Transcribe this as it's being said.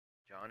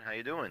John, how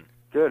you doing?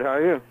 Good, how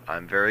are you?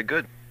 I'm very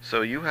good.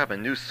 So you have a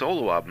new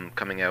solo album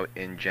coming out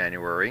in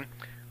January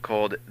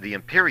called The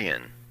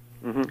Empyrean,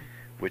 hmm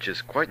which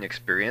is quite an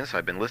experience.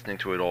 I've been listening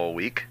to it all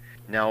week.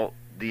 Now,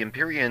 The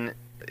Empyrean,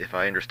 if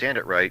I understand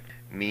it right,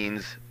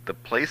 means the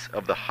place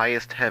of the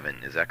highest heaven.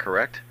 Is that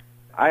correct?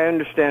 I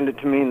understand it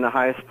to mean the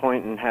highest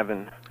point in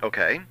heaven.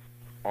 Okay.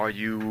 Are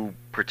you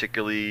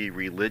particularly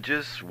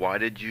religious? Why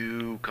did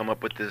you come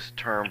up with this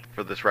term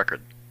for this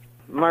record?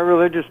 My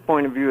religious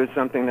point of view is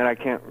something that I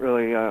can't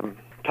really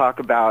talk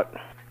about.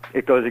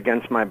 It goes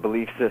against my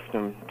belief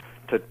system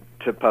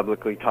to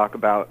publicly talk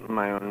about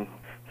my own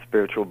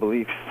spiritual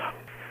beliefs.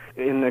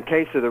 In the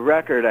case of the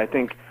record, I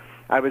think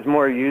I was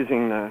more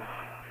using the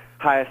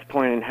highest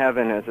point in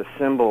heaven as a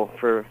symbol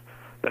for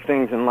the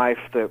things in life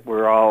that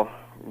we're all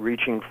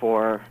reaching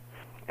for,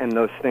 and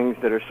those things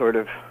that are sort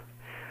of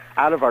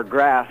out of our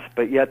grasp,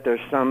 but yet there's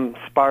some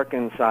spark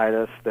inside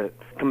us that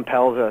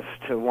compels us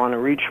to want to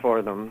reach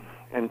for them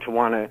and to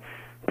want to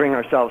bring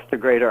ourselves to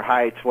greater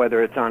heights,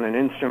 whether it's on an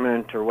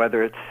instrument or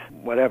whether it's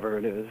whatever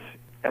it is.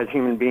 As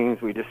human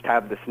beings, we just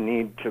have this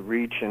need to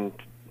reach and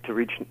to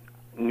reach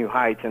new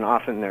heights, and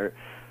often they're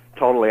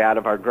totally out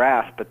of our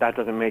grasp, but that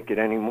doesn't make it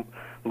any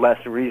less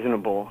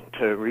reasonable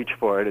to reach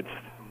for it.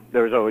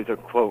 There's always a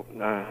quote,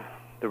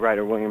 the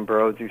writer William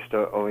Burroughs used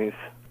to always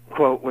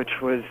quote,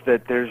 which was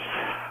that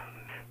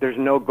there's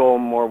no goal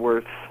more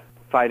worth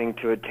fighting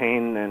to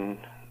attain than,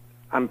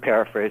 I'm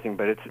paraphrasing,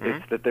 but it's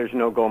that there's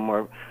no goal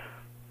more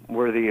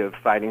worthy of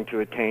fighting to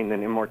attain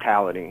than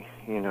immortality,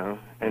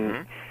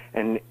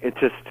 and it's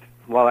just,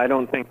 while I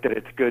don't think that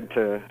it's good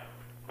to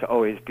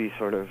always be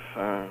sort of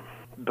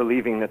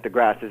believing that the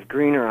grass is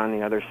greener on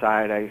the other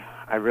side,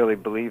 I really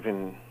believe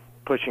in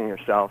pushing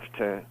yourself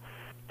to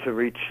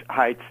reach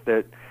heights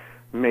that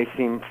may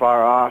seem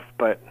far off,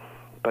 but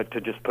to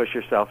just push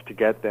yourself to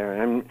get there.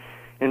 And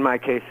in my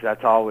case,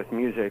 that's all with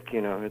music.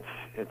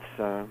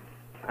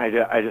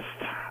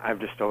 I've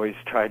just always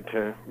tried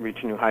to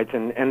reach new heights,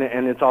 and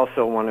it's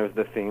also one of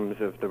the themes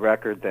of the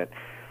record that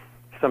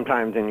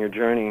sometimes in your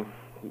journey,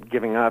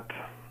 giving up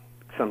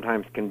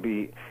sometimes can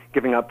be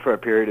giving up for a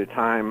period of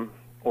time,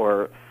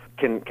 or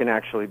can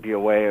actually be a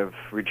way of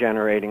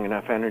regenerating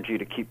enough energy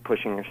to keep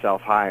pushing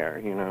yourself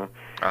higher.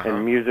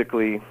 And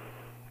musically,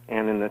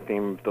 and in the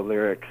theme of the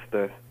lyrics,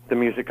 the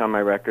music on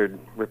my record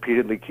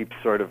repeatedly keeps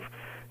sort of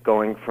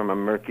going from a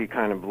murky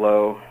kind of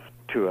low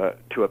to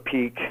a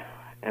peak,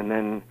 and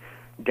then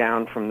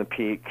down from the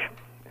peak,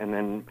 and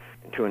then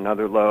to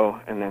another low,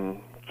 and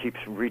then keeps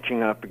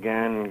reaching up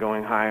again and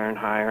going higher and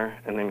higher,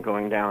 and then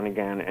going down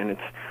again. And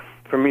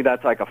for me,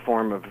 that's like a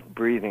form of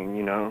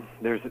breathing.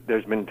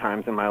 There's been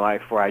times in my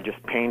life where I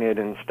just painted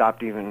and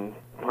stopped even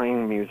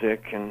playing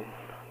music, and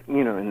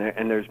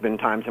there's been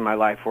times in my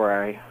life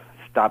where I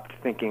stopped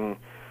thinking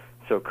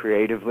so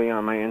creatively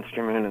on my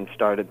instrument and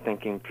started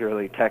thinking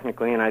purely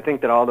technically. And I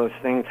think that all those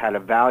things had a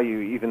value,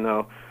 even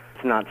though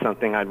it's not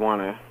something I'd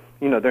want to,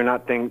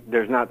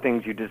 there's not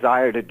things you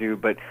desire to do.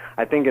 But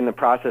I think in the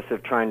process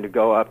of trying to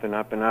go up and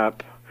up and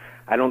up,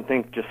 I don't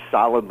think just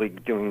solidly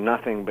doing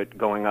nothing but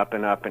going up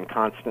and up and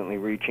constantly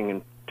reaching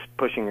and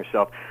pushing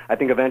yourself, I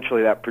think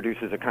eventually that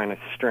produces a kind of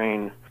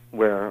strain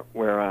where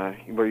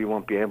you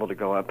won't be able to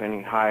go up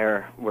any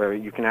higher, where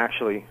you can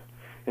actually,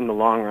 in the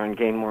long run,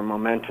 gain more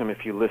momentum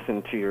if you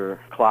listen to your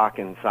clock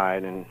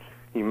inside, and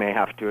you may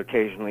have to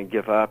occasionally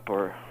give up,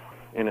 or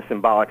in a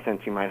symbolic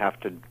sense you might have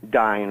to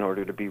die in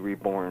order to be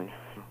reborn.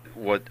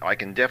 What I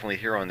can definitely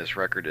hear on this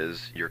record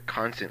is you're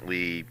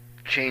constantly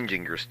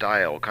changing your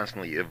style,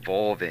 constantly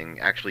evolving,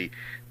 actually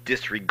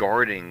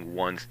disregarding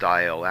one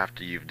style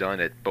after you've done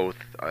it, both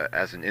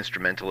as an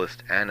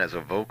instrumentalist and as a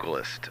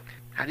vocalist.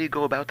 How do you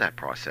go about that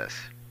process?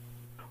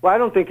 Well, I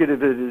don't think it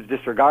is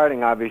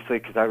disregarding, obviously,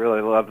 because I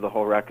really love the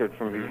whole record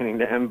from beginning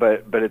to end.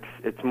 But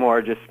it's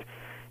more just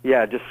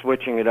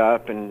switching it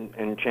up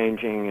and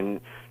changing and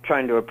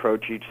trying to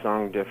approach each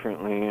song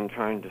differently, and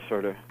trying to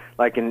sort of,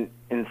 like in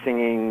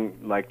singing,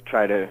 like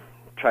try to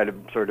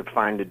sort of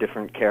find a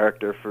different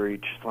character for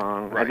each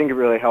song. Right. I think it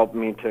really helped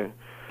me to.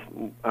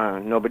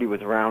 Nobody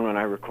was around when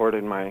I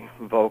recorded my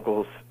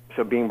vocals,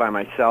 so being by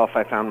myself,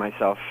 I found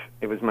myself.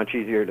 It was much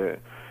easier to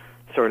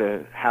sort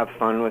of have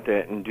fun with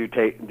it and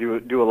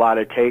do a lot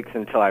of takes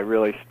until I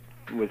really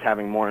was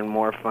having more and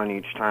more fun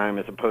each time,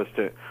 as opposed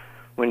to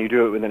when you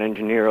do it with an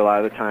engineer, a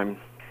lot of the time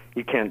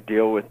you can't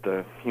deal with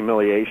the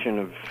humiliation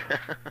of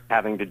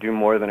having to do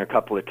more than a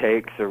couple of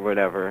takes or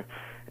whatever,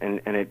 and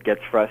it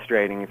gets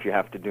frustrating if you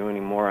have to do any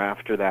more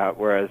after that.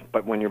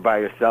 But when you're by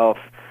yourself,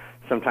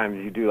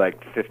 sometimes you do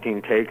like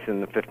 15 takes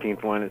and the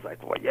 15th one is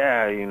like, well,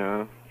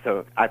 yeah.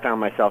 So I found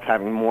myself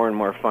having more and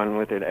more fun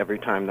with it every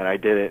time that I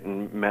did it,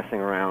 and messing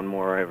around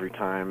more every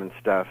time and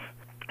stuff.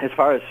 As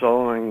far as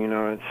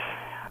soloing,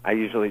 I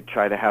usually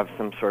try to have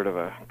some sort of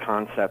a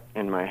concept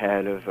in my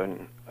head of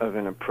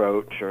an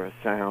approach or a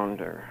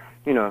sound, or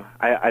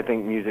I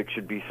think music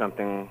should be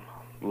something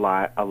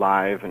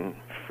alive and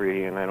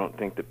free, and I don't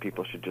think that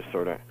people should just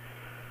sort of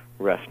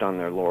rest on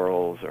their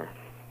laurels, or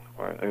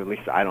at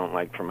least I don't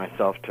like for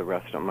myself to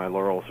rest on my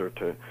laurels or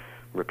to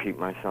repeat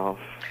myself.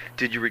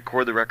 Did you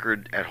record the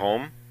record at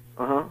home?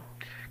 Uh-huh.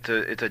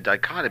 It's a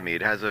dichotomy.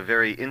 It has a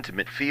very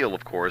intimate feel,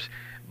 of course,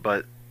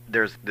 but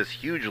there's this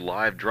huge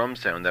live drum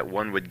sound that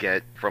one would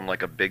get from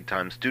like a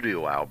big-time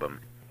studio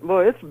album. Well,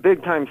 it's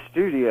big-time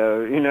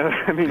studio, you know.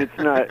 I mean, it's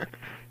not...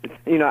 It's,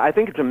 you know, I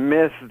think it's a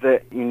myth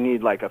that you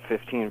need like a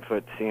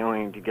 15-foot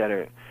ceiling to get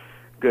a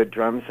good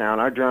drum sound.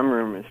 Our drum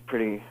room is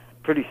pretty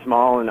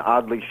small and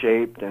oddly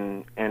shaped,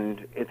 and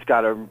it's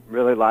got a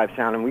really live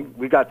sound, and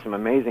we got some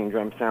amazing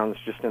drum sounds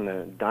just in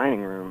the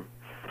dining room.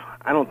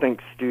 I don't think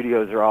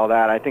studios are all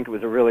that. I think it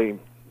was a really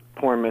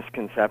poor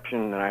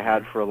misconception that I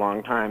had for a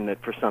long time,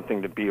 that for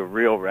something to be a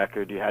real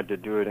record, you had to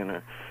do it in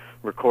a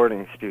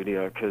recording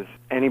studio, because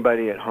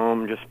anybody at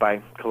home, just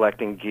by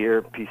collecting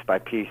gear piece by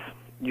piece,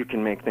 you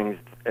can make things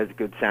as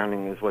good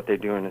sounding as what they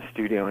do in a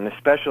studio. And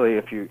especially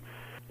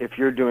if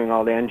you're doing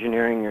all the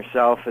engineering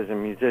yourself as a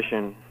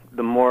musician,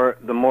 the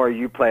more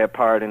you play a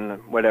part in the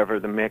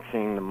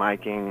mixing, the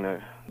miking,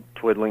 the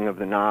twiddling of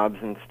the knobs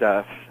and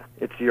stuff,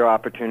 it's your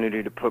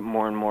opportunity to put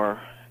more and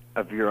more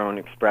of your own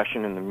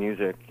expression in the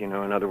music. You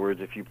know, in other words,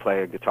 if you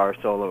play a guitar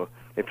solo,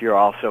 if you're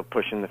also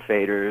pushing the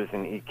faders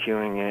and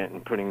EQing it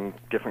and putting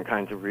different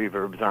kinds of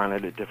reverbs on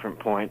it at different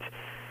points,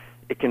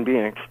 it can be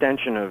an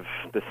extension of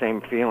the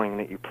same feeling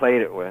that you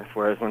played it with.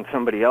 Whereas when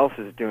somebody else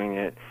is doing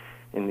it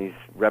in these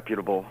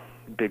reputable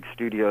big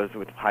studios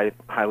with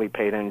highly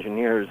paid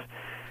engineers,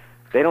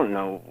 they don't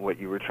know what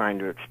you were trying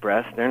to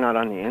express. They're not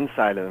on the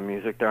inside of the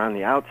music, they're on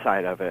the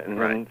outside of it. And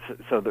right.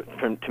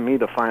 Then, to me,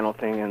 the final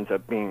thing ends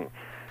up being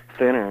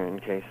thinner in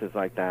cases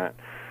like that.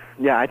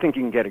 Yeah, I think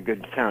you can get a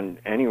good sound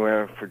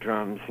anywhere for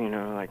drums, you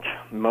know, like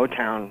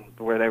Motown,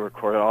 where they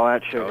record all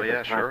that shit. Oh,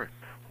 yeah, sure.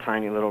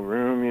 Tiny little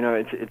room, you know,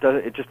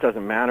 it just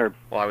doesn't matter.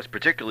 Well, I was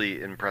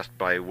particularly impressed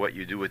by what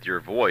you do with your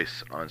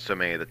voice on so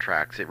many of the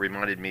tracks. It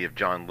reminded me of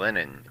John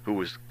Lennon, who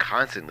was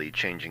constantly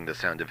changing the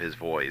sound of his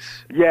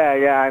voice.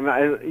 Yeah.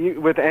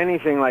 With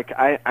anything, like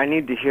I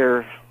need to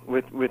hear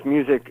with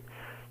music.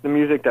 The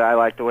music that I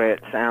like, the way it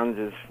sounds,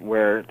 is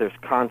where there's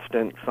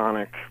constant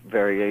sonic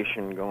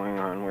variation going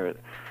on,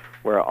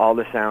 where all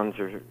the sounds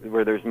are,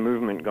 where there's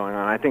movement going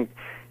on. I think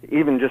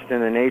even just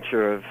in the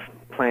nature of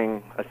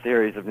playing a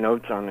series of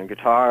notes on a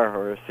guitar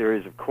or a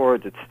series of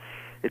chords,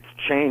 it's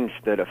change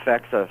that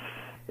affects us.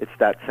 It's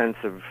that sense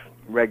of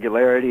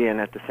regularity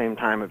and at the same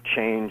time of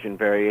change and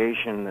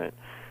variation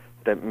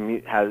that's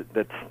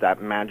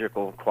that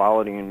magical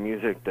quality in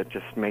music that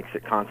just makes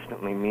it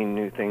constantly mean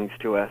new things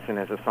to us. And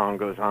as a song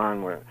goes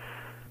on, where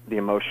the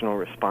emotional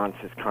response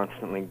is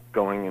constantly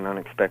going in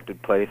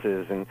unexpected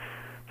places. And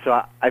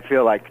so I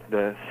feel like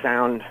the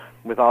sound,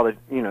 with all the,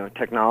 you know,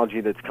 technology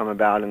that's come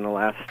about in the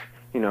last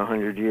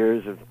 100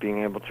 years of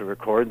being able to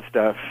record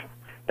stuff,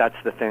 that's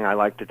the thing I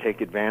like to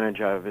take advantage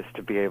of, is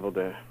to be able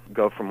to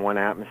go from one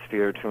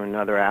atmosphere to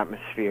another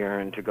atmosphere,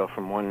 and to go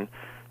from one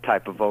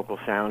type of vocal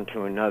sound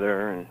to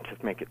another, and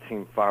to make it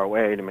seem far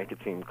away, to make it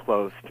seem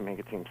close, to make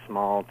it seem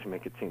small, to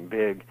make it seem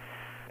big,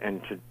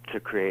 and to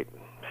create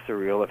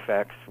surreal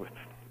effects with,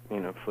 you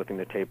know, flipping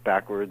the tape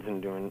backwards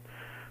and doing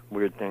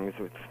weird things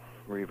with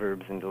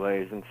reverbs and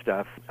delays and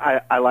stuff.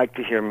 I like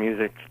to hear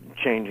music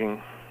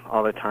changing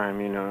all the time,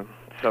 you know.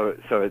 So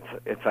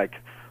it's like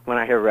when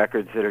I hear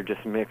records that are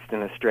just mixed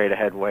in a straight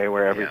ahead way,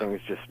 where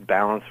everything's just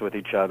balanced with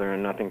each other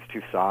and nothing's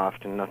too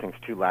soft and nothing's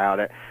too loud.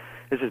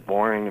 This is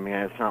boring to me.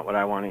 It's not what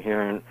I want to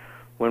hear. And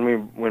when we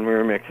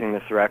were mixing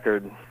this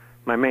record,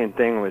 my main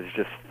thing was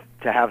just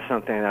to have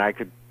something that I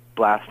could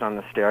blast on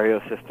the stereo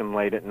system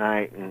late at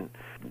night and,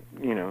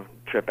 you know,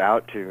 trip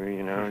out to,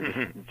 you know,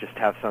 just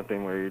have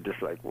something where you're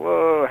just like,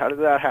 whoa, how did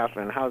that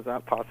happen? How's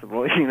that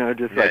possible? You know,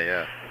 just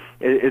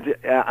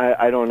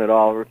I don't at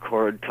all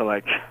record to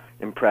like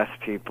impress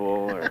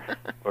people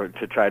or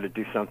to try to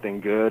do something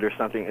good or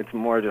something. It's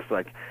more just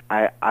like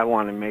I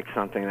want to make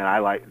something that I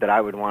like, that I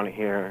would want to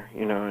hear,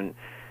 you know. And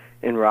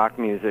in rock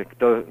music,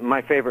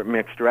 my favorite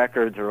mixed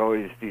records are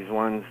always these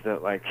ones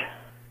that, like,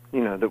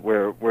 you know, that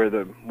where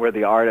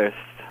the artist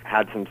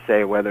had some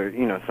say, whether,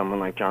 you know, someone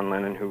like John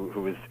Lennon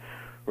who was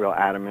real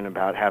adamant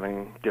about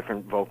having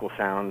different vocal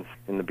sounds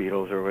in the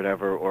Beatles or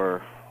whatever,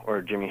 or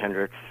Jimi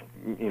Hendrix,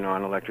 you know,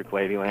 on Electric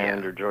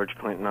Ladyland, or George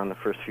Clinton on the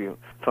first few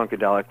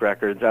Funkadelic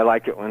records. I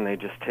like it when they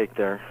just take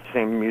their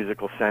same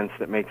musical sense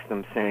that makes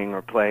them sing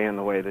or play in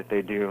the way that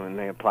they do, and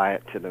they apply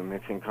it to the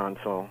mixing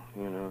console,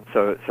 you know.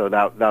 So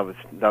that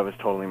was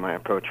totally my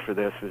approach for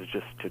this, was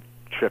just to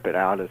trip it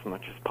out as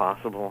much as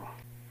possible.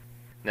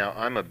 Now,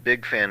 I'm a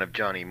big fan of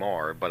Johnny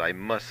Marr, but I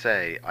must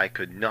say I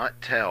could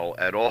not tell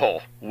at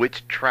all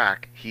which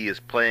track he is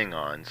playing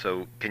on.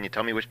 So can you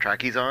tell me which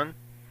track he's on?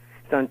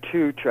 He's on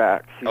 2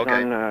 tracks. He's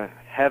on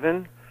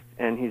Heaven,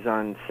 and he's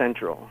on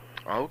Central.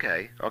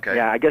 Okay.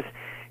 Yeah, I guess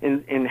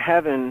in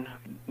Heaven,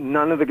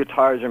 none of the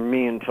guitars are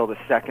me until the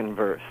second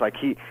verse. Like,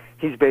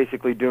 he's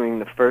basically doing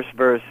the first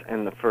verse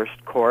and the first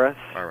chorus.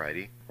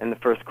 Alrighty. And the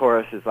first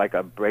chorus is like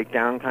a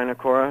breakdown kind of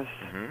chorus,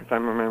 if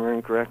I'm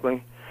remembering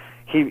correctly.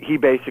 He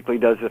basically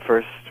does the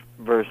first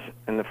verse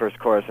and the first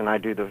chorus, and I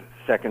do the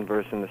second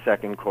verse and the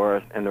second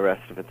chorus, and the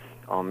rest of it's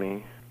all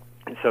me.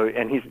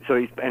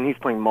 He's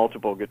playing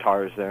multiple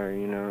guitars there.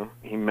 You know,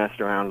 he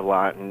messed around a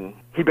lot, and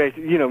he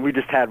basically, you know, we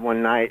just had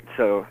one night.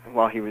 So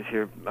while he was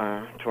here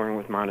touring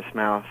with Modest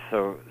Mouse,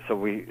 so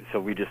we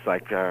just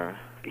like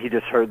he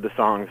just heard the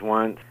songs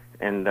once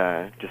and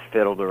just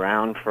fiddled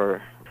around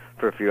for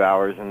a few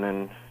hours, and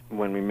then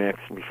when we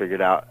mixed, we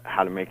figured out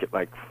how to make it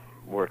like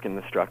work in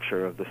the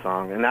structure of the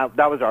song. And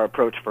that was our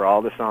approach for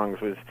all the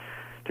songs, was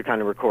to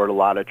kind of record a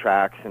lot of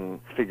tracks and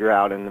figure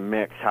out in the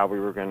mix how we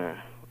were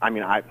gonna. I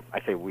mean, I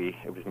say we,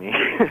 it was me,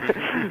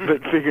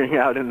 but figuring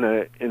out in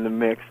the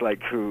mix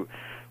like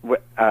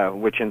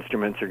which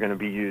instruments are going to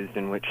be used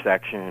in which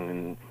section,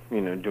 and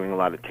you know, doing a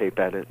lot of tape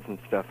edits and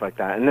stuff like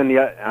that. And then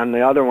on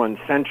the other one,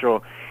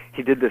 Central,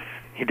 he did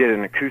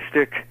an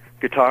acoustic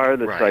guitar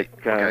that's like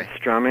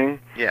strumming.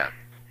 Yeah.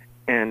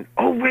 And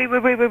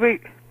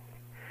wait!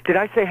 Did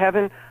I say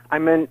Heaven? I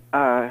meant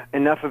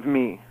Enough of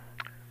Me.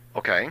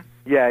 Okay.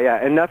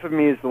 Yeah. Enough of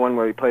Me is the one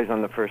where he plays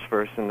on the first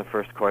verse and the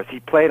first chorus. He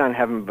played on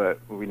Heaven, but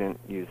we didn't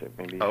use it.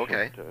 Maybe you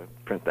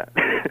should print that.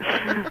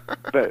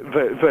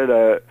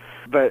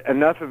 but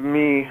Enough of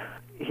Me,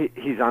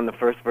 he's on the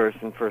first verse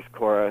and first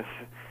chorus,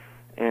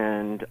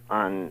 and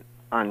on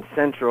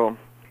Central,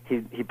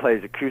 he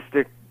plays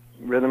acoustic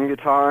rhythm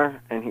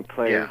guitar, and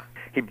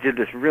he did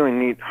this really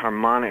neat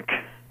harmonic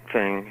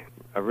thing,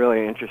 a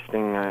really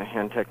interesting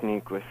hand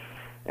technique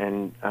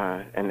and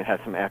it has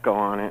some echo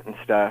on it and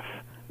stuff.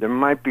 There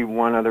might be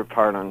one other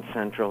part on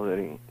Central that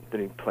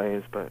he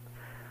plays, but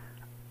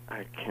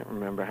I can't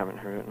remember. I haven't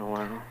heard it in a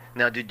while.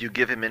 Now, did you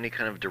give him any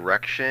kind of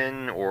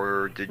direction,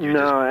 or did you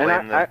just play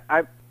him? No,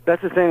 and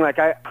that's the thing. Like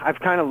I've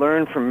kind of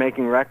learned from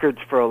making records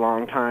for a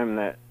long time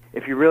that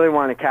if you really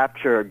want to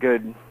capture a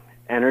good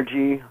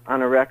energy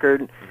on a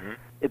record, mm-hmm.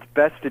 it's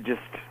best to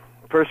just,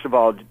 first of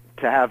all,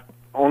 to have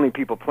only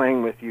people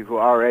playing with you who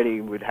already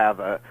would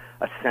have a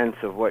sense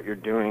of what you're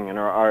doing and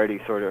are already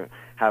sort of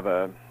have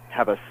a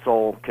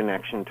soul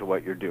connection to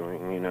what you're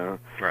doing, you know.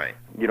 Right.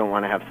 You don't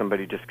want to have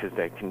somebody just because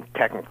they can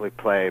technically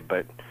play,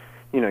 but,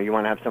 you know, you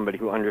want to have somebody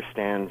who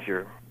understands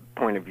your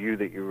point of view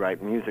that you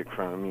write music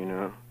from, you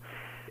know.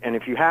 And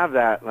if you have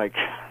that, like,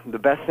 the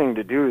best thing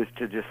to do is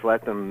to just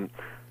let them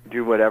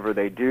do whatever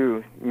they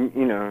do,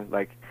 you know,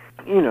 like,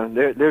 you know,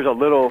 there's a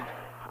little,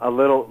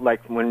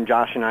 like, when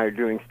Josh and I are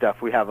doing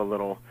stuff, we have a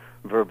little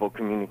verbal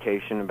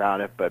communication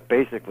about it, but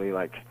basically,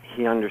 like,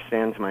 he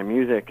understands my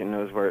music and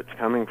knows where it's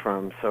coming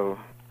from, so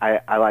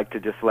I like to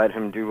just let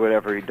him do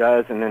whatever he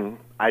does, and then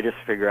I just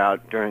figure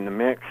out during the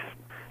mix.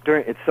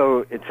 It's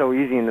so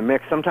easy in the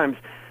mix. Sometimes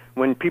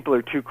when people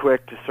are too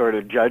quick to sort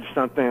of judge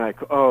something, like,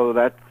 oh,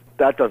 that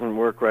doesn't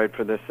work right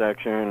for this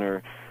section,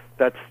 or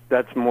that's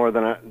that's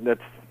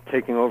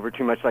taking over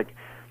too much. Like,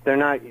 they're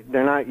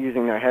not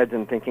using their heads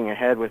and thinking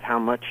ahead with how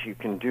much you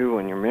can do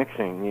when you're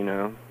mixing. You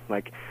know,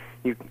 like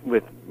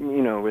with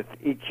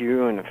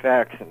EQ and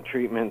effects and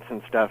treatments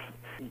and stuff.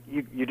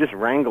 You just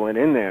wrangle it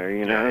in there,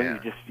 you know.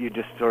 Yeah. You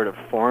just sort of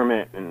form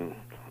it, and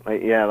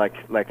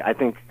like I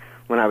think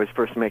when I was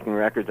first making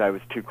records, I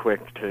was too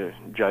quick to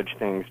judge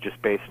things just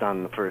based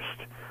on the first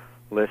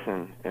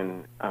listen,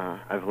 and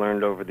I've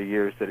learned over the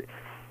years that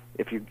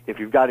if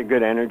you've got a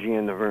good energy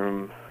in the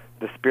room,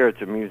 the spirits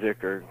of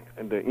music or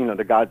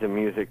the gods of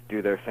music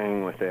do their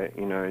thing with it,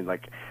 you know,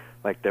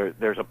 like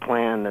there's a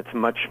plan that's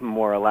much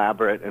more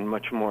elaborate and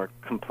much more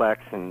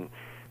complex and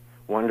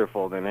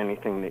wonderful than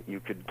anything that you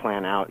could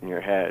plan out in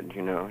your head,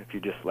 you know, if you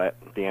just let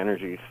the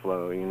energies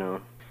flow, you know.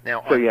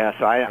 Now, so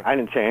I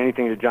didn't say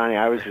anything to Johnny.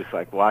 I was just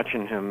like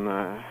watching him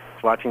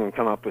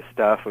come up with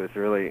stuff was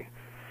really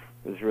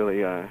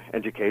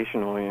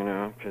educational, you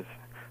know, because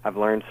I've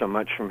learned so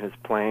much from his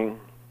playing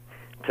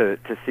to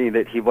see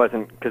that he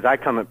wasn't, because I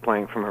come at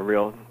playing from a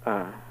real,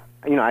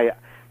 you know,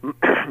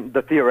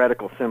 the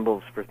theoretical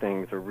symbols for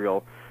things are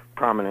real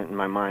prominent in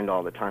my mind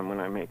all the time when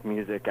I make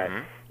music.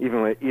 Mm-hmm.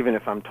 Even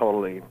if I'm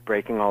totally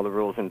breaking all the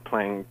rules and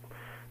playing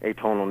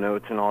atonal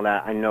notes and all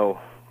that, I know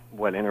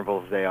what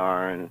intervals they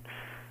are, and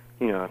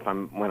you know,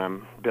 when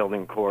I'm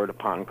building chord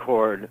upon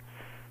chord,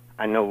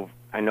 I know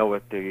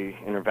what the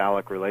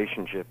intervallic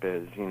relationship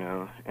is, you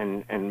know.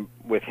 And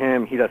with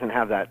him, he doesn't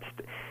have that.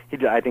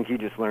 I think he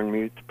just learned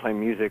to play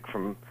music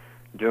from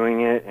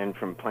doing it and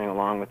from playing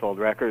along with old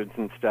records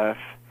and stuff.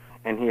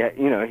 And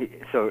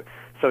so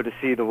to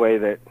see the way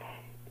that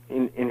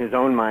in his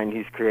own mind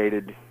he's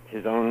created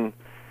his own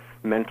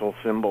mental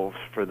symbols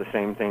for the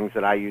same things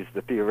that I use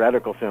the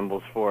theoretical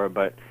symbols for,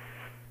 but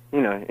you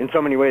know, in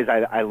so many ways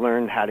I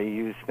learned how to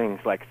use things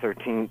like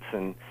 13ths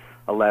and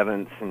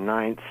 11ths and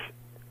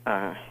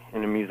 9ths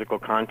in a musical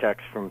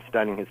context from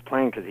studying his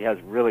playing, because he has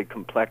really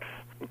complex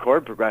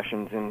chord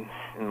progressions in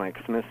like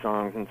Smith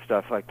songs and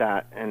stuff like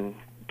that, and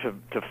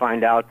to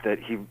find out that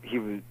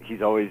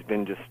he's always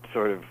been just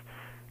sort of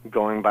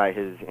going by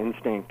his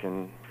instinct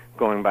and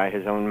going by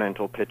his own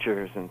mental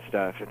pictures and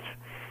stuff.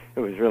 It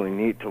was really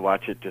neat to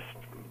watch it just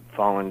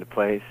fall into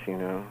place, you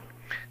know.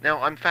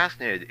 Now, I'm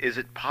fascinated. Is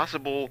it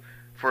possible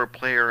for a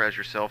player as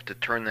yourself to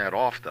turn that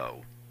off,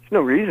 though? There's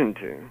no reason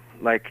to.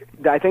 Like,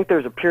 I think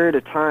there's a period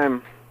of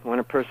time when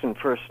a person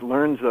first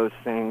learns those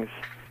things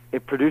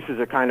it produces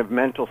a kind of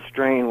mental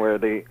strain where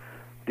the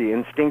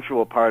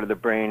instinctual part of the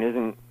brain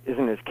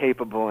isn't as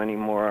capable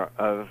anymore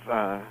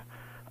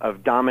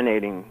of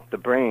dominating the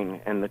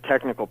brain, and the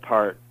technical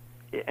part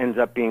ends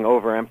up being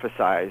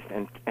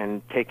overemphasized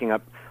and taking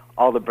up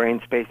all the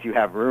brain space you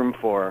have room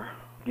for.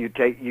 You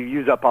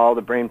use up all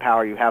the brain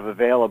power you have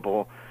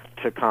available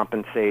to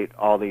compensate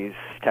all these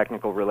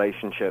technical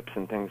relationships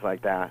and things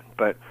like that.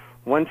 But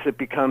once it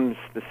becomes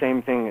the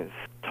same thing as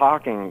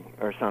talking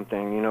or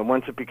something,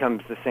 once it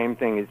becomes the same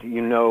thing as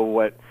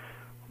what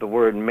the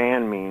word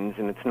man means,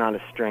 and it's not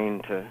a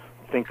strain to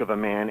think of a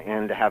man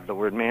and to have the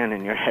word man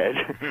in your head.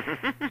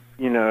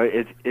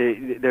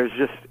 There's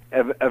just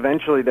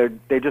eventually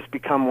they just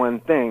become one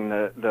thing.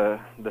 The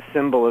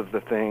symbol of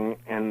the thing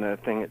and the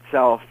thing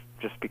itself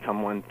just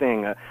become one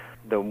thing.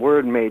 The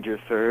word major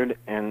third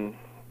and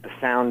the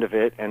sound of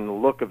it and the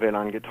look of it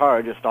on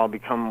guitar just all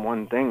become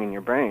one thing in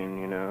your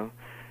brain.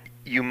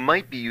 You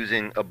might be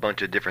using a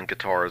bunch of different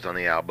guitars on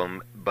the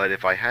album, but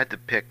if I had to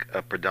pick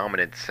a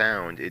predominant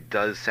sound, it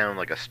does sound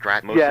like a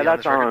Strat mostly. Yeah,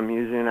 that's all I'm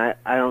using.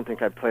 I don't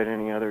think I played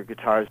any other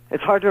guitars.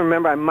 It's hard to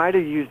remember. I might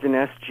have used an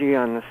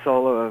SG on the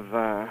solo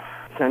of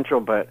Central,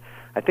 but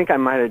I think I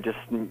might have just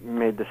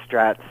made the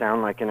Strat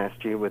sound like an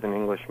SG with an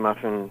English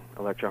muffin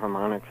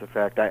electro-harmonics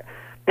effect.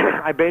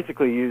 I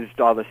basically used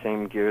all the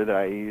same gear that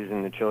I use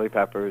in the Chili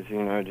Peppers,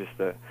 just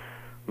the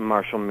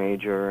Marshall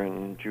Major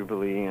and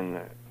Jubilee and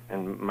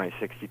my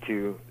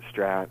 62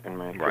 Strat and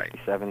my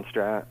 57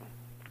 Strat.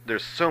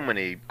 There's so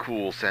many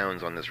cool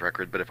sounds on this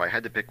record, but if I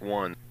had to pick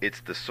one, it's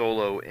the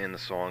solo in the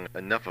song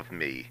Enough of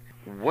Me.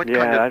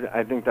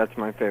 I think that's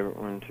my favorite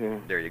one,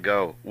 too. There you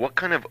go. What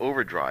kind of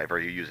overdrive are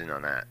you using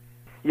on that?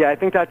 Yeah, I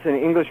think that's an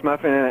English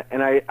muffin,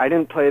 and I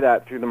didn't play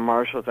that through the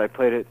Marshalls. I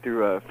played it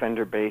through a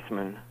Fender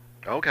Bassman.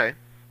 Okay.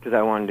 Because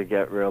I wanted to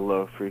get real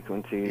low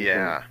frequencies.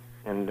 Yeah.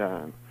 And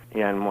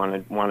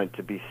wanted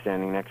to be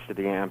standing next to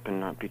the amp and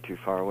not be too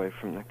far away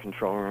from the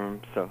control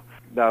room. So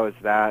that was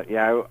that.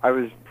 Yeah,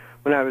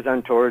 when I was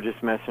on tour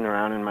just messing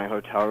around in my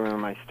hotel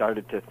room, I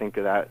started to think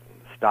of that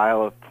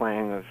style of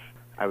playing.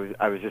 I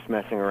was just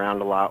messing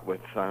around a lot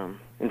with,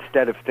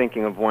 instead of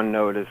thinking of one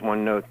note as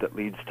one note that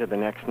leads to the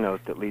next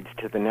note that leads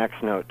to the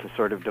next note, to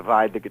sort of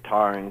divide the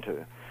guitar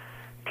into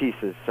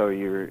pieces. So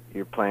you're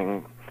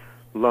playing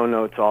low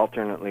notes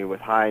alternately with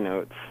high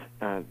notes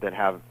that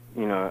have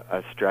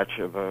a stretch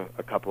of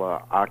a couple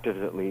of octaves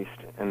at least,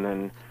 and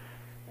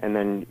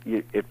then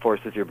it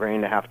forces your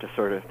brain to have to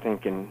sort of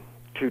think in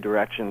two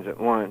directions at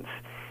once,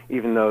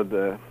 even though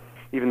the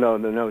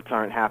notes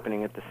aren't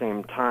happening at the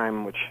same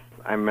time. Which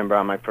I remember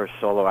on my first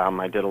solo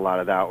album, I did a lot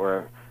of that,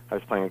 where I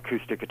was playing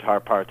acoustic guitar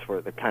parts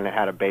where they kind of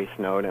had a bass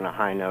note and a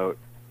high note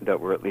that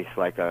were at least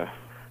like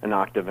an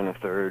octave and a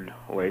third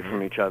away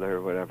from each other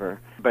or whatever.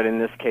 But in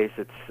this case,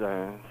 it's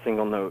a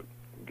single note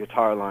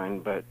guitar line,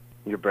 but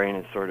your brain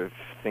is sort of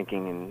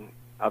thinking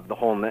of the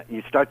whole neck.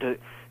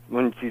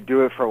 Once you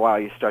do it for a while,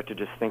 you start to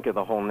just think of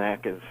the whole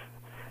neck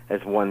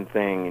as one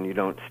thing, and you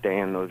don't stay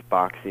in those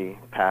boxy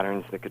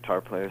patterns that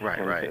guitar players tend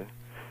to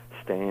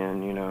stay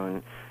in,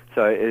 And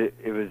so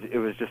it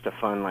was just a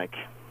fun, like,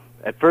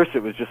 at first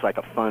it was just like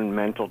a fun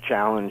mental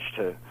challenge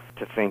to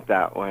think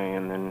that way,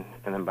 and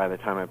then by the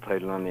time I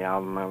played it on the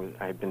album,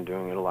 I had been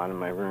doing it a lot in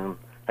my room.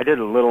 I did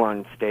a little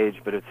on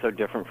stage, but it's so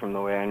different from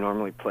the way I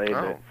normally played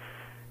that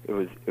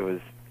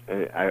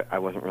I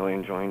wasn't really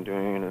enjoying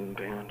doing it in the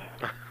band.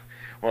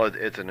 Well,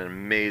 it's an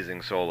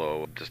amazing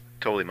solo, just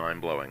totally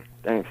mind-blowing.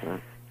 Thanks,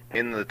 man.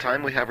 In the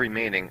time we have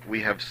remaining,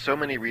 we have so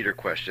many reader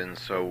questions,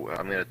 so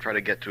I'm going to try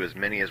to get to as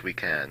many as we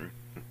can.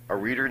 A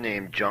reader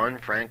named John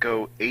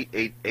Franco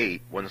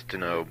 888 wants to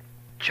know,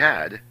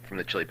 Chad from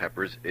the Chili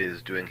Peppers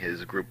is doing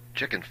his group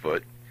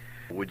Chickenfoot.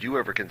 Would you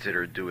ever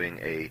consider doing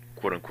a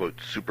quote-unquote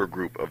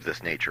supergroup of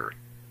this nature?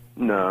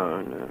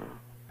 No.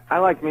 I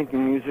like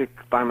making music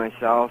by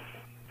myself.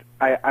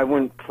 I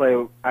wouldn't play.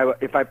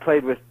 If I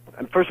played with.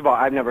 First of all,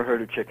 I've never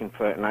heard of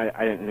Chickenfoot, and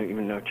I didn't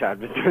even know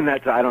Chad was doing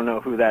that, so I don't know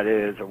who that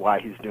is or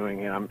why he's doing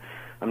it.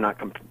 I'm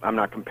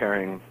not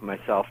comparing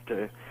myself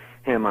to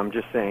him. I'm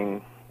just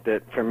saying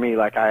that for me,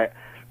 like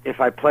if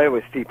I play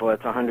with people,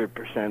 it's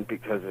 100%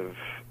 because of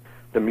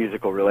the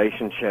musical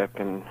relationship,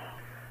 and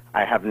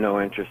I have no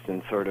interest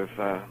in sort of.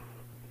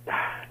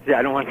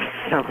 I don't want to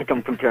sound like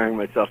I'm comparing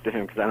myself to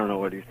him because I don't know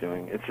what he's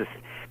doing. It's just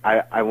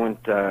I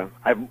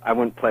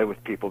wouldn't play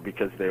with people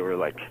because they were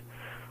like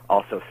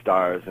also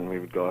stars and we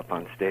would go up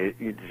on stage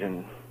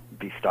and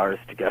be stars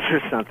together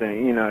or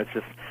something. It's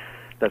just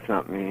that's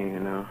not me.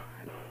 And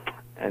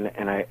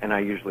I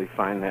usually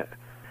find that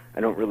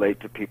I don't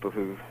relate to people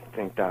who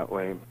think that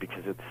way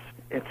because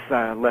it's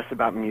less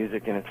about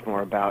music and it's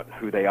more about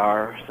who they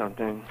are or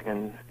something.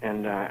 And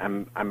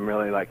I'm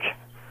really like.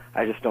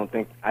 I just don't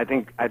think. I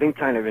think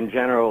kind of in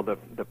general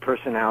the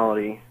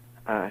personality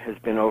has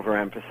been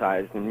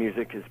overemphasized and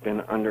music has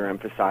been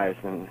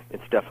underemphasized, and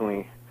it's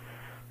definitely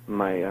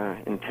my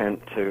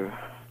intent to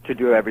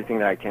do everything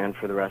that I can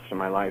for the rest of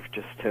my life,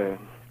 just to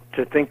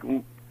think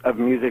of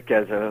music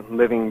as a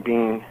living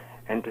being,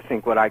 and to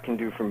think what I can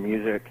do for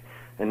music,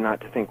 and not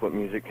to think what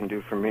music can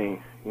do for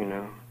me.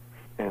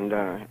 and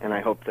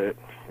I hope that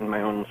in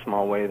my own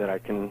small way that I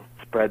can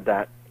spread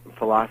that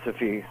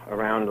philosophy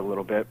around a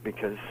little bit,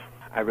 because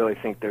I really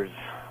think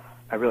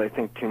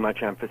too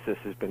much emphasis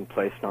has been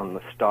placed on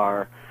the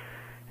star,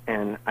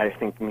 and I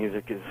think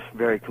music is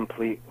very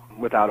complete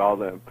without all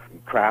the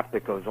crap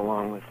that goes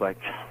along with, like,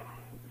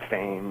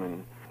 fame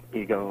and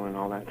ego and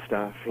all that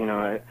stuff,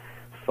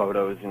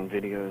 photos and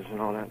videos and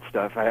all that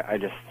stuff. I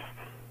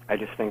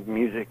just think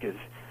music is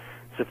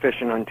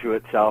sufficient unto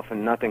itself,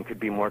 and nothing could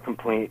be more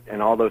complete,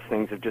 and all those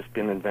things have just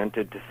been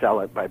invented to sell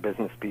it by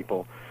business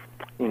people,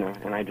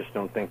 and I just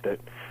don't think that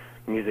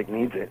music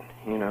needs it,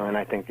 and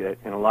I think that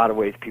in a lot of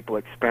ways people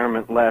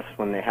experiment less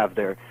when they have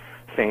their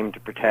fame to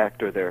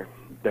protect, or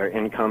their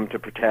income to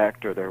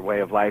protect, or their way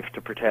of life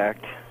to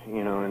protect,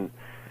 and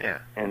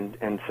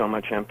so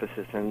much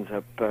emphasis ends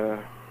up,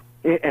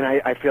 and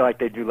I feel like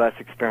they do less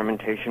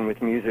experimentation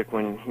with music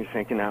when you're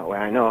thinking that way.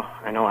 I know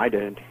I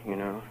did,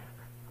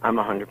 I'm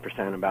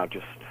 100% about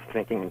just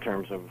thinking in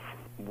terms of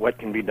what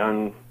can be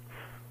done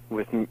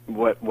with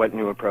what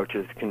new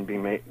approaches can be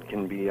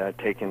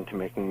taken to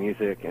making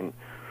music, and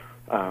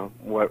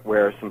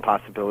where are some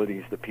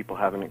possibilities that people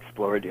haven't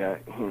explored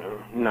yet.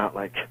 Not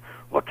like,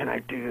 what can I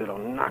do that'll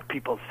knock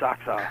people's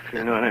socks off?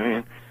 You know what I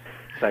mean?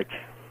 It's like,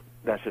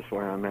 that's just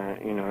where I'm at.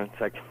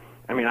 It's like,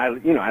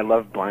 I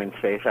love Blind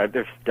Faith.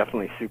 There's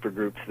definitely super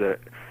groups that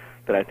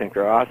I think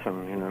are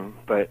awesome.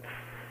 But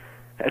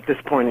at this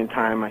point in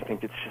time, I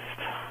think it's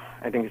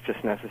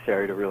just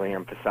necessary to really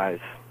emphasize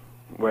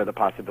where the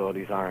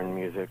possibilities are in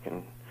music,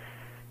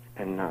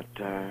 and not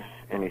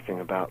anything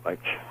about,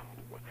 like,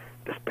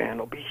 this band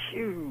will be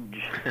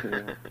huge.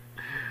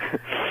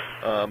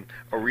 A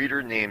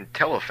reader named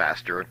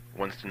Telefaster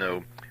wants to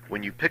know,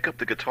 when you pick up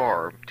the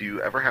guitar, do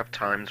you ever have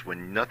times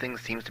when nothing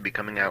seems to be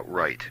coming out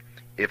right?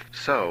 If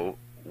so,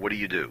 what do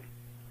you do?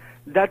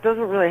 That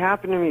doesn't really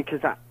happen to me,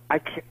 because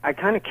I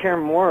kind of care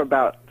more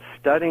about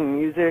studying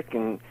music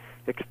and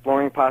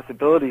exploring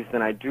possibilities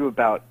than I do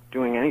about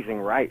doing anything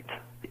right.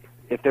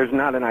 If there's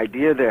not an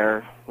idea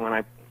there when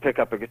I pick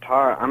up a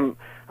guitar, I'm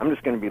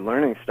just going to be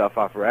learning stuff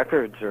off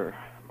records, or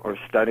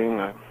studying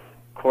a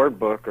chord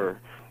book, or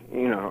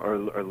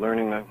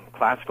learning a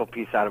classical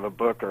piece out of a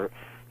book, or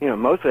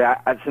mostly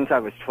since I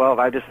was 12,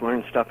 I just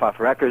learned stuff off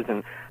records,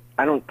 and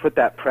I don't put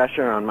that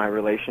pressure on my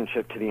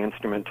relationship to the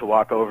instrument to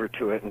walk over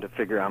to it and to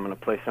figure I'm going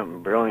to play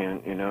something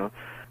brilliant.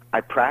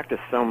 I practice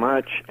so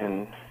much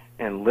and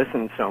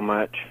listen so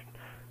much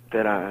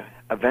that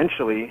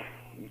eventually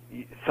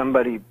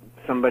somebody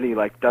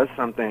like does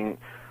something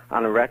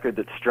on a record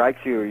that strikes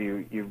you, or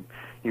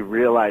you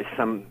realize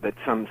that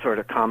some sort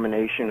of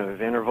combination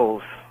of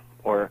intervals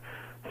or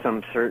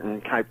some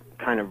certain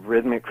kind of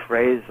rhythmic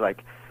phrase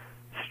like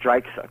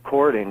strikes a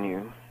chord in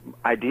you.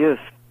 Ideas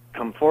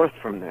come forth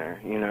from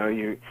there.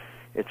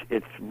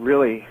 It's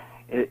really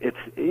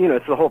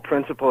it's the whole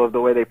principle of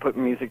the way they put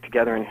music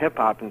together in hip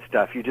hop and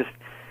stuff. You just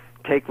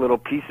take little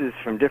pieces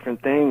from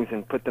different things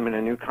and put them in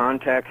a new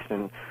context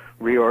and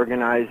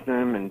reorganize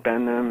them and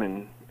bend them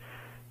and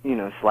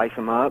slice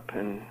them up,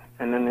 and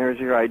then there's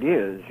your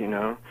ideas.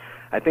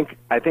 I think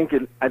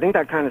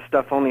that kind of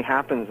stuff only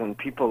happens when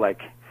people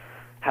like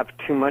have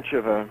too much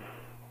of a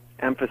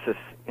emphasis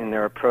in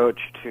their approach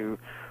to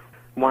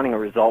wanting a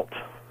result.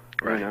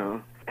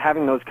 Right.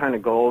 Having those kind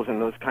of goals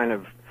and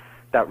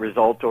that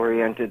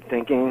result-oriented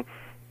thinking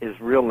is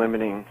real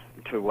limiting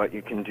to what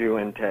you can do,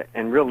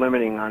 and real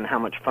limiting on how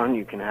much fun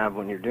you can have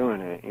when you're doing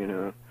it.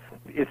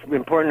 It's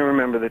important to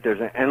remember that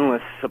there's an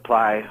endless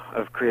supply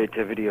of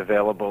creativity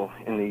available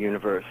in the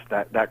universe.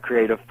 That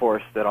creative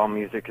force that all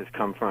music has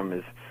come from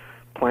is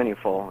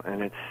plentiful,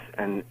 and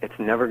it's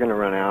never going to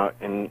run out.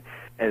 And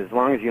as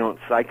long as you don't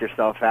psych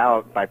yourself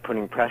out by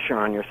putting pressure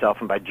on yourself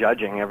and by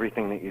judging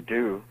everything that you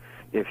do,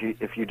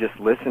 if you just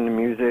listen to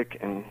music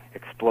and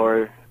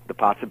explore the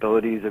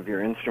possibilities of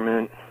your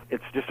instrument,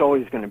 it's just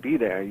always going to be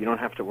there. You don't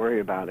have to worry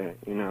about it.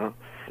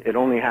 It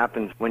only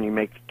happens when you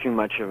make too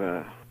much of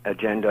a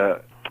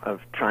agenda of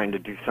trying to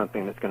do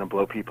something that's going to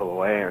blow people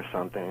away or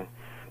something.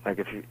 Like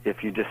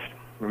if you just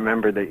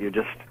remember that you're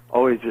just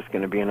always just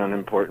going to be an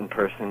unimportant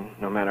person,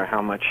 no matter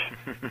how much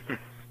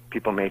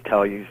people may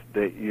tell you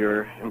that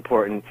you're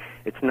important.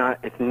 It's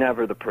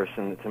never the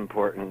person that's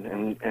important,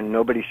 and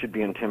nobody should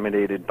be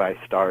intimidated by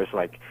stars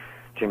like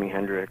Jimi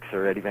Hendrix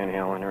or Eddie Van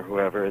Halen or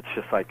whoever. It's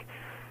just like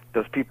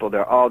those people,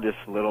 they're all just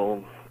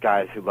little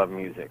guys who love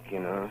music,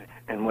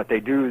 and what they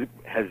do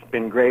has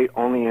been great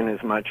only in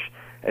as much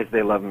as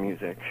they love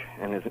music,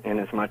 and in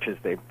as much as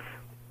they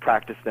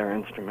practice their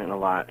instrument a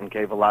lot and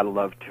gave a lot of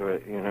love to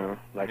it,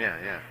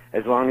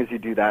 As long as you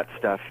do that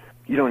stuff,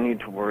 you don't need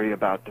to worry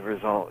about the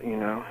result,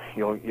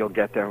 You'll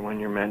get there when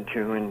you're meant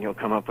to, and you'll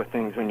come up with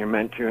things when you're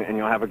meant to, and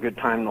you'll have a good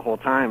time the whole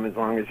time as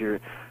long as you're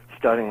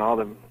studying all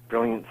the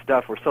brilliant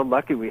stuff. We're so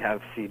lucky we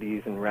have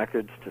CDs and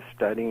records to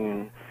study,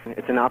 and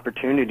it's an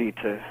opportunity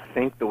to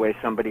think the way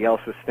somebody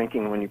else was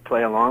thinking. When you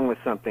play along with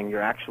something,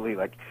 you're actually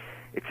like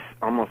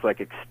almost like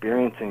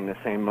experiencing the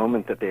same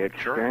moment that they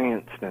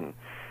experienced. Sure. And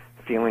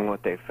feeling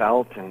what they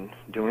felt and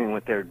doing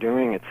what they're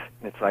doing.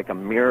 It's like a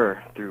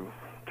mirror through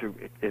through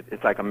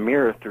it's like a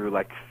mirror through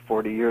like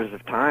 40 years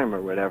of time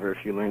or whatever.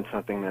 If you learn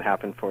something that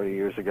happened 40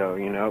 years ago,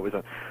 you know, it was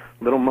a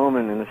little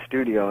moment in the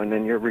studio, and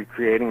then you're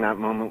recreating that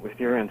moment with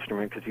your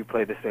instrument because you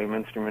play the same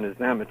instrument as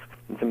them.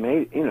 It's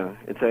amazing, you know.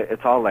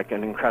 It's all like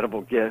an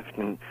incredible gift,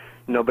 and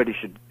nobody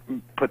should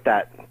put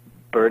that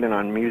burden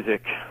on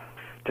music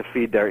to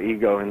feed their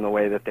ego in the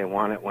way that they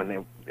want it when they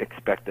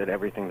expect that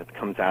everything that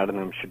comes out of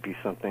them should be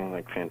something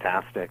like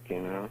fantastic,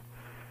 you know.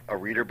 A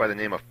reader by the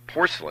name of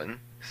Porcelain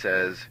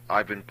says,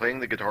 I've been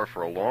playing the guitar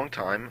for a long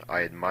time.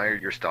 I admire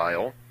your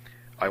style.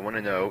 I want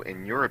to know,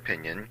 in your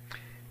opinion,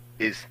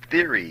 is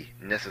theory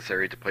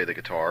necessary to play the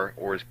guitar,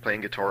 or is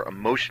playing guitar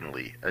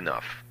emotionally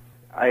enough?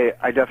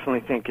 I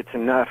definitely think it's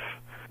enough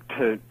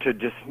to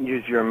just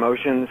use your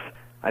emotions.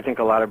 I think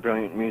a lot of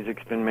brilliant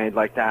music's been made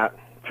like that.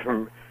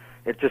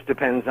 It just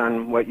depends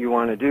on what you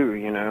want to do,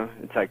 you know.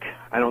 It's like,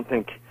 I don't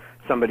think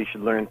somebody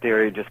should learn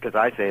theory just because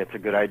I say it's a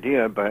good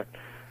idea, but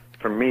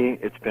for me,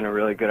 it's been a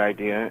really good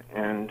idea,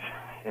 and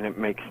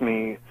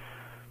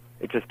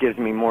it just gives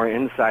me more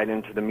insight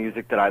into the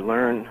music that I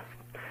learn,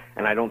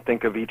 and I don't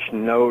think of each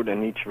note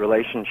and each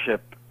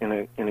relationship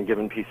in a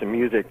given piece of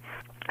music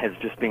as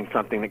just being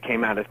something that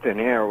came out of thin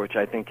air, which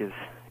I think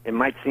it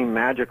might seem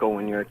magical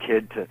when you're a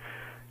kid to,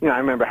 you know, I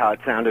remember how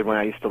it sounded when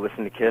I used to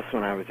listen to Kiss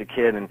when I was a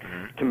kid, and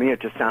to me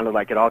it just sounded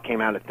like it all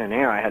came out of thin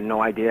air. I had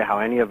no idea how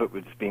any of it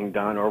was being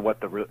done or what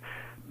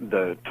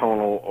the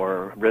tonal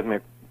or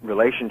rhythmic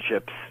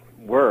relationships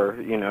were,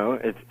 you know.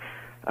 It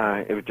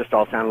would just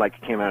all sound like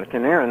it came out of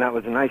thin air, and that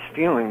was a nice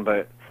feeling.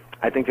 But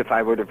I think if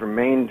I would have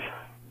remained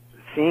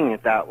seeing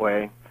it that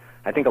way,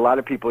 I think a lot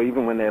of people,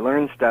 even when they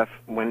learn stuff,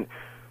 when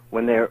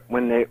their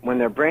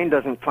brain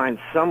doesn't find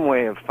some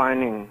way of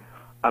finding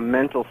a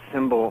mental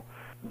symbol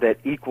that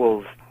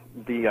equals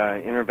the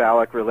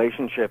intervallic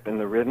relationship and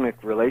the rhythmic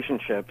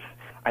relationships,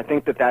 I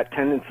think that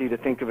tendency to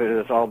think of it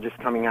as all just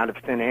coming out of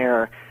thin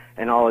air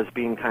and all as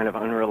being kind of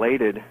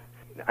unrelated,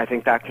 I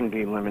think that can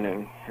be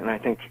limiting. And I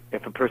think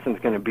if a person's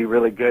going to be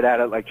really good at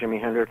it, like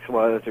Jimi Hendrix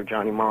was, or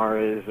Johnny Marr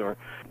is, or,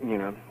 you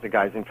know, the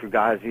guys in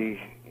Fugazi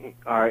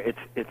are,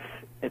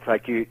 it's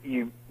like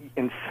you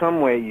in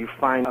some way you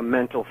find a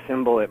mental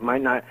symbol. It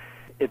might not.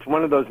 It's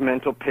one of those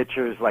mental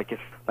pictures, like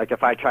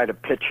if I try to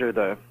picture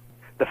the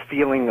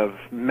feeling of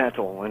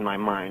metal in my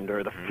mind,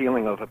 or the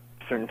feeling of a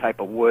certain type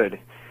of wood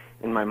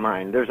in my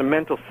mind. There's a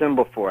mental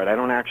symbol for it. I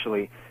don't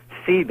actually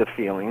see the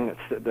feeling.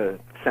 It's the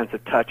sense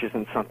of touch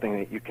isn't something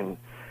that you can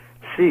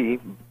see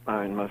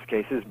in most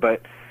cases,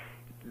 but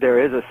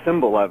there is a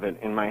symbol of it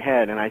in my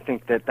head, and I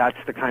think that that's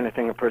the kind of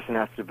thing a person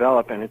has to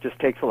develop, and it just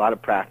takes a lot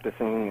of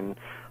practicing and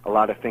a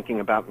lot of thinking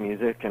about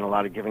music and a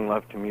lot of giving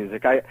love to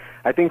music.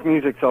 I think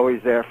music's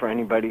always there for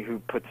anybody who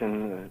puts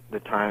in the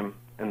time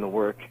and the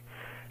work,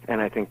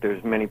 and I think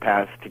there's many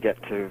paths to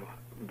get to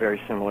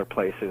very similar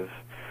places.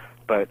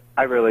 But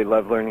I really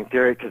love learning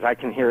theory because I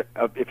can hear,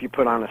 if you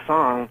put on a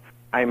song,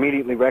 I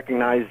immediately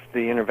recognize the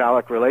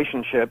intervallic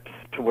relationships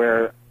to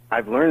where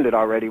I've learned it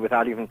already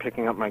without even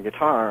picking up my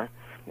guitar.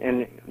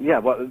 And yeah,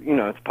 well, you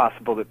know, it's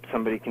possible that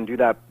somebody can do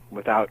that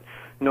without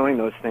knowing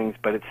those things,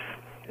 but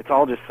it's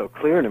all just so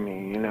clear to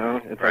me, you know?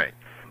 It's right. Like,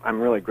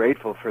 I'm really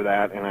grateful for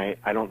that, and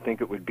I don't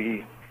think it would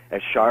be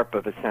as sharp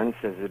of a sense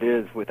as it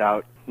is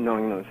without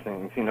knowing those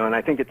things, you know? And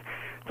I think it's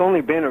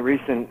only been a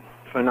recent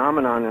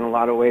phenomenon in a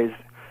lot of ways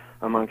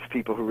amongst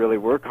people who really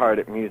work hard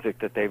at music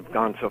that they've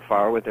gone so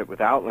far with it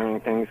without learning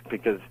things,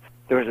 because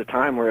there was a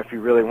time where if you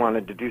really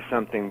wanted to do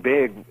something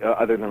big,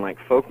 other than like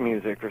folk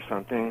music or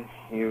something,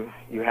 you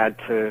had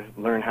to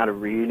learn how to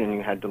read, and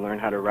you had to learn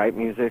how to write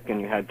music,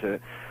 and you had to,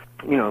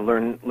 you know,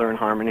 learn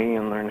harmony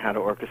and learn how to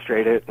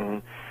orchestrate it,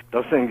 and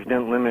those things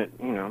didn't limit,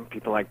 you know,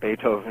 people like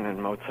Beethoven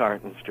and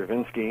Mozart and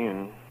Stravinsky,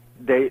 and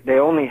they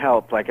only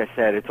help, like I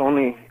said.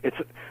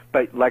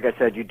 But like I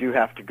said, you do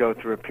have to go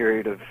through a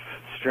period of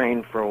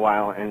strain for a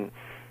while, and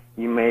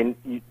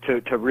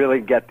to really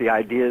get the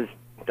ideas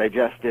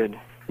digested,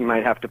 you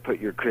might have to put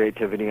your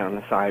creativity on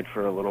the side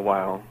for a little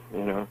while,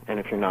 you know. And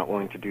if you're not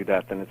willing to do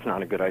that, then it's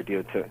not a good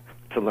idea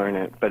to learn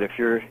it. But if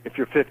you're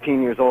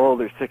 15 years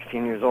old or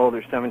 16 years old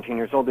or 17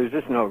 years old, there's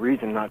just no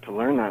reason not to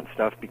learn that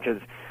stuff,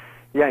 because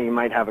yeah, you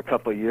might have a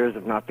couple of years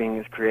of not being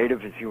as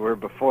creative as you were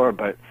before,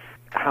 but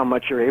how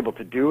much you're able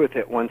to do with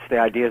it once the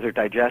ideas are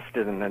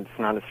digested and then it's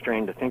not a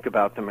strain to think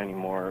about them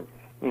anymore,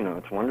 you know,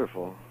 it's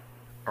wonderful.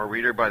 Our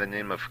reader by the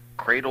name of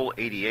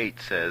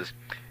Cradle88 says,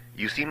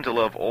 you seem to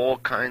love all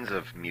kinds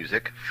of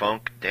music,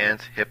 funk,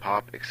 dance,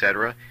 hip-hop,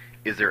 etc.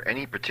 Is there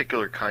any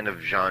particular kind of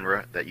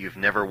genre that you've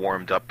never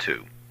warmed up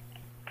to?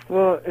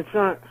 Well, it's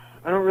not,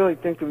 I don't really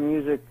think of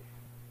music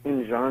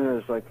in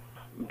genres,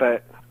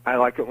 but I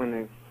like it when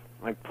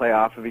they play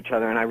off of each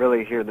other, and I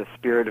really hear the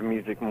spirit of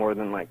music more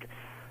than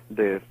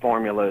the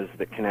formulas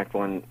that connect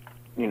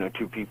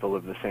two people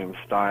of the same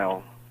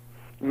style.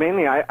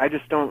 Mainly, I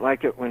just don't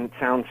like it when it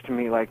sounds to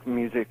me like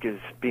music is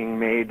being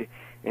made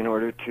in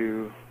order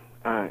to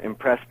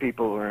impress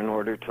people, or in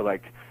order to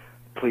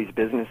please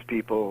business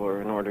people, or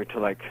in order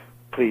to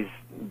please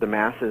the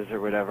masses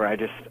or whatever.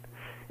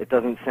 it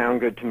doesn't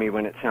sound good to me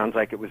when it sounds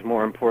like it was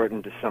more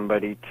important to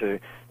somebody to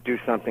do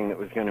something that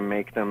was going to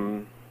make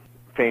them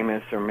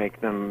famous or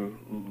make them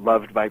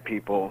loved by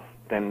people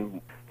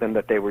than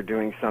that they were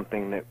doing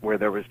something that where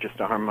there was just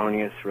a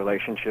harmonious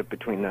relationship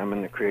between them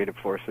and the creative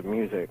force of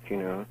music, you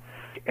know.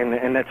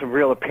 And that's a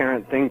real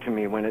apparent thing to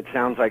me when it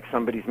sounds like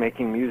somebody's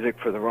making music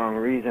for the wrong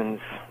reasons.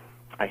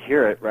 I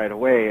hear it right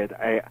away.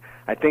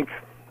 I think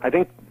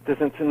this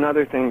is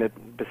another thing that,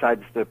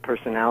 besides the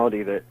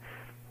personality, that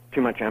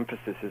too much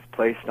emphasis is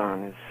placed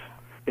on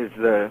is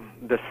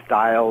the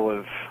style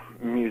of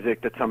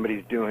music that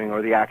somebody's doing,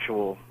 or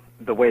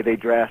the way they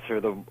dress,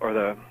 or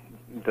the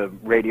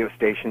radio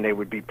station they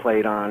would be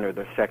played on, or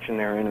the section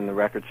they're in the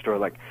record store.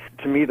 Like,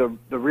 to me,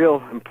 the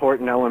real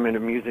important element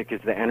of music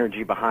is the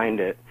energy behind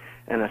it,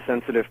 and a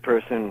sensitive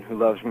person who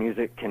loves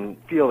music can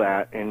feel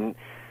that. And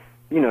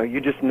you know,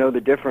 you just know the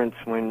difference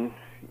when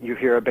you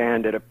hear a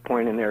band at a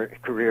point in their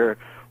career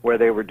where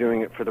they were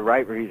doing it for the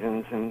right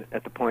reasons, and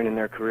at the point in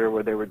their career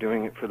where they were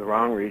doing it for the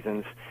wrong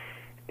reasons.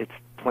 It's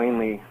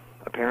plainly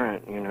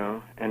apparent, you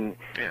know, and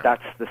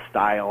that's the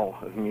style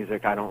of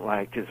music I don't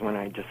like, is when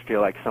I just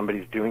feel like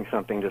somebody's doing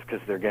something just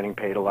because they're getting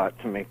paid a lot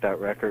to make that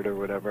record or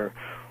whatever,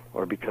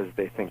 or because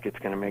they think it's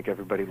going to make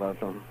everybody love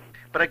them.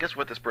 But I guess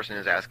what this person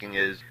is asking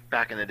is,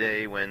 back in the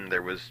day when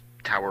there was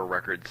Tower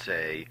Records,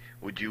 say,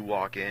 would you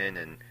walk in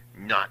and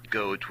not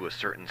go to a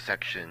certain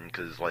section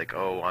because, like,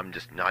 oh, I'm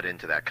just not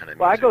into that kind of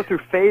music? Well, I go through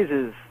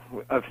phases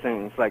of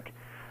things. Like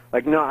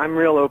no, I'm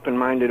real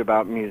open-minded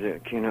about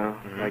music, you know.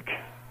 Like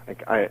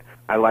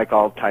I like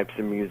all types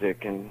of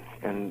music,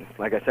 and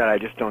like I said, I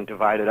just don't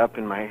divide it up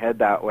in my head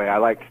that way. I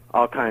like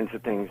all kinds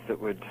of things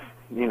that would,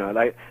 you know,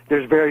 like,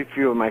 there's very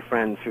few of my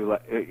friends who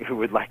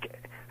would like.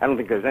 I don't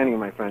think there's any of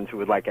my friends who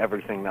would like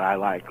everything that I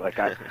like. Like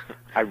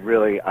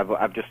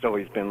I've just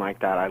always been like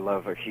that. I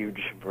love a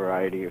huge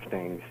variety of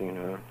things, you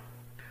know.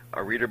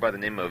 A reader by the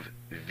name of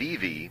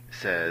Vivi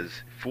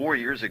says, 4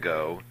 years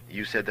ago,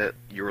 you said that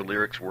your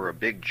lyrics were a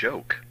big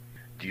joke.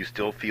 Do you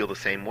still feel the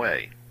same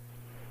way?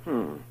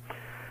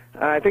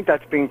 I think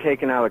that's being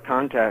taken out of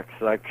context.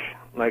 I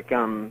like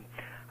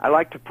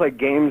to play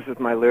games with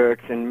my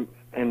lyrics and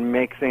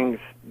make things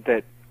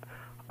that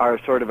are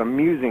sort of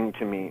amusing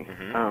to me,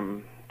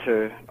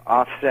 to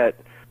offset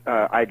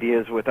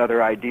ideas with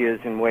other ideas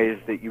in ways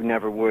that you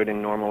never would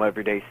in normal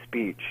everyday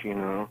speech, you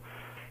know.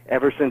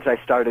 Ever since I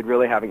started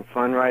really having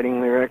fun writing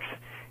lyrics,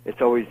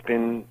 it's always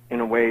been in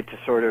a way to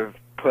sort of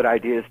put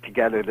ideas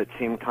together that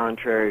seem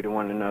contrary to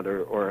one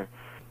another, or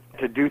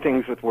to do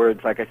things with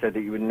words, like I said,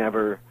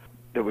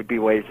 that would be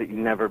ways that you'd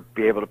never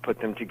be able to put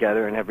them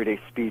together in everyday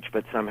speech,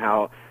 but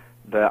somehow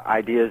the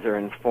ideas are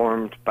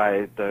informed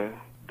by the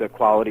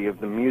quality of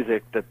the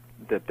music that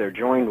they're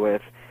joined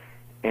with.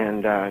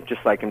 And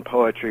just like in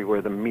poetry,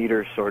 where the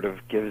meter sort of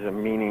gives a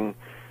meaning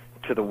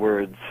to the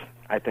words,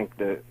 I think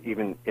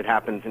it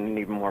happens in an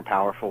even more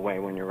powerful way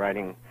when you're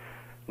writing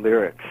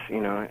lyrics, you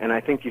know. And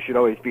I think you should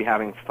always be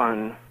having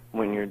fun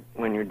when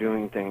you're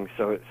doing things.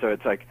 So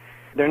it's like,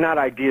 they're not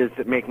ideas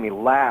that make me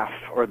laugh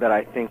or that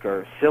I think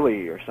are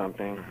silly or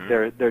something.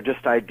 They're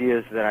just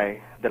ideas that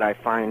I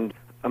find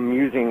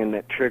amusing and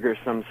that trigger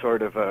some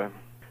sort of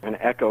an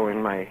echo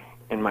in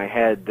my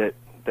head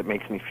that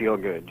makes me feel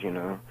good, you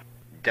know.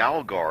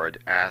 Dalgard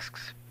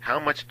asks, how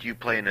much do you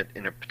play in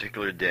a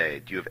particular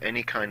day? Do you have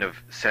any kind of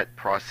set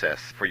process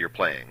for your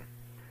playing?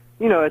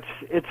 You know,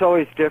 it's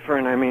always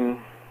different. I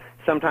mean,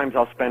 sometimes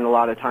I'll spend a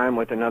lot of time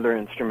with another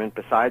instrument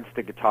besides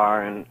the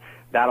guitar, and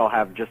that'll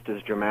have just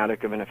as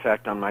dramatic of an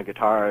effect on my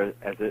guitar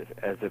as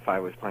if I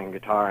was playing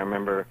guitar. I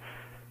remember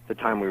the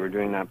time we were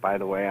doing that By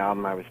the Way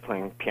album, I was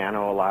playing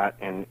piano a lot,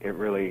 and it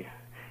really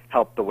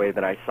helped the way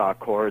that I saw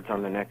chords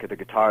on the neck of the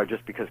guitar,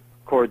 just because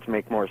chords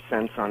make more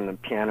sense on the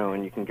piano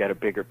and you can get a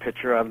bigger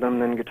picture of them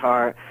than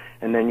guitar,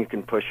 and then you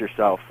can push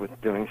yourself with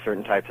doing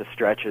certain types of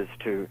stretches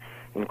to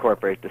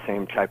incorporate the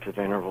same types of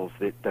intervals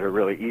that are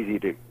really easy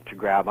to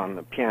grab on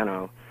the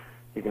piano.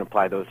 You can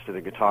apply those to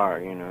the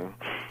guitar, you know.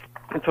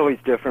 It's always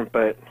different,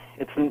 but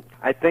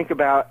I think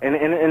about,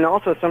 and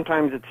also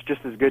sometimes it's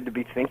just as good to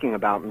be thinking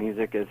about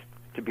music as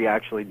to be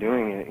actually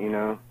doing it, you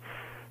know.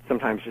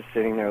 Sometimes just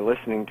sitting there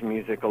listening to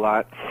music a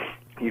lot,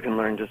 you can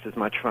learn just as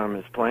much from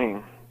as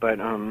playing. But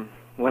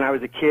when I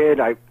was a kid,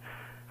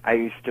 I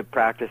used to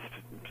practice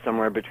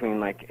somewhere between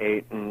like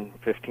 8 and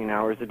 15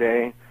 hours a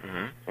day,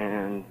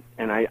 and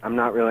I'm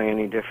not really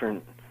any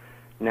different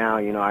now,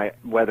 you know.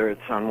 Whether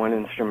it's on one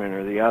instrument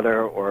or the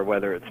other, or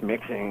whether it's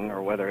mixing,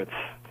 or whether it's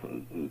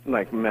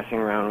like messing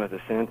around with a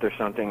synth or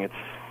something,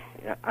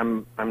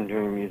 I'm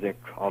doing music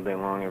all day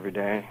long every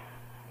day.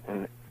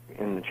 And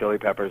in the Chili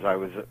Peppers, I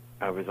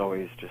was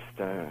always just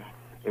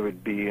it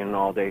would be an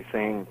all day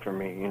thing for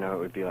me, you know. It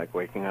would be like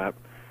waking up.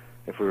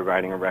 If we were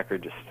writing a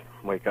record, just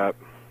wake up,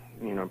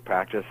 you know,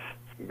 practice,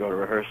 go to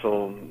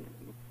rehearsal,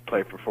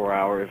 play for 4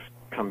 hours,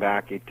 come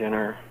back, eat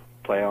dinner,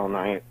 play all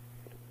night,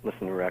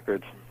 listen to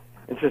records.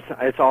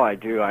 It's all I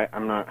do.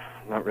 I'm not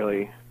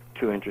really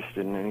too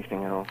interested in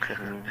anything else.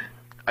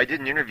 I did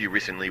an interview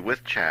recently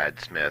with Chad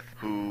Smith,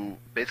 who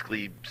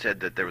basically said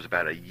that there was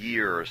about a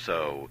year or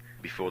so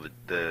before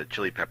the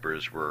Chili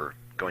Peppers were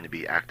going to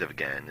be active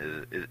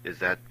again. Is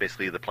that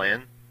basically the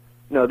plan?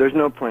 No, there's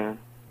no plan.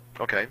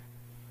 Okay.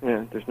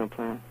 Yeah, there's no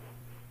plan.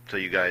 So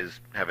you guys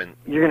haven't...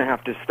 You're going to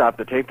have to stop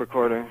the tape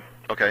recorder.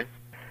 Okay.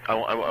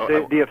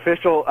 The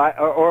official,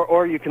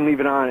 or you can leave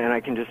it on, and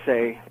I can just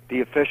say the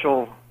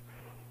official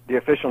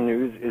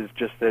news is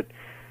just that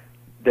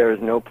there is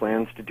no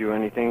plans to do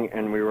anything,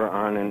 and we were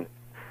on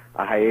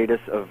a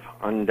hiatus of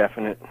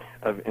indefinite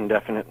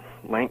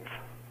length.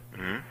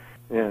 Mm-hmm.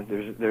 Yeah,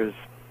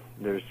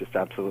 there's just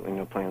absolutely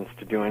no plans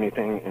to do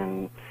anything,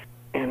 and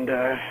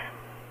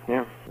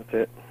yeah, that's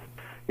it.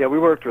 Yeah, we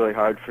worked really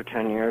hard for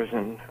 10 years,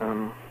 and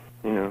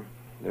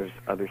there's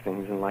other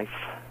things in life.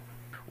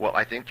 Well,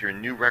 I think your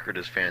new record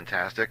is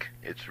fantastic.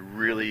 It's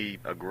really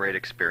a great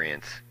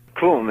experience.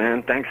 Cool,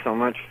 man. Thanks so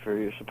much for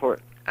your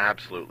support.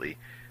 Absolutely.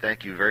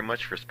 Thank you very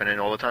much for spending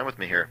all the time with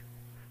me here.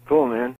 Cool, man.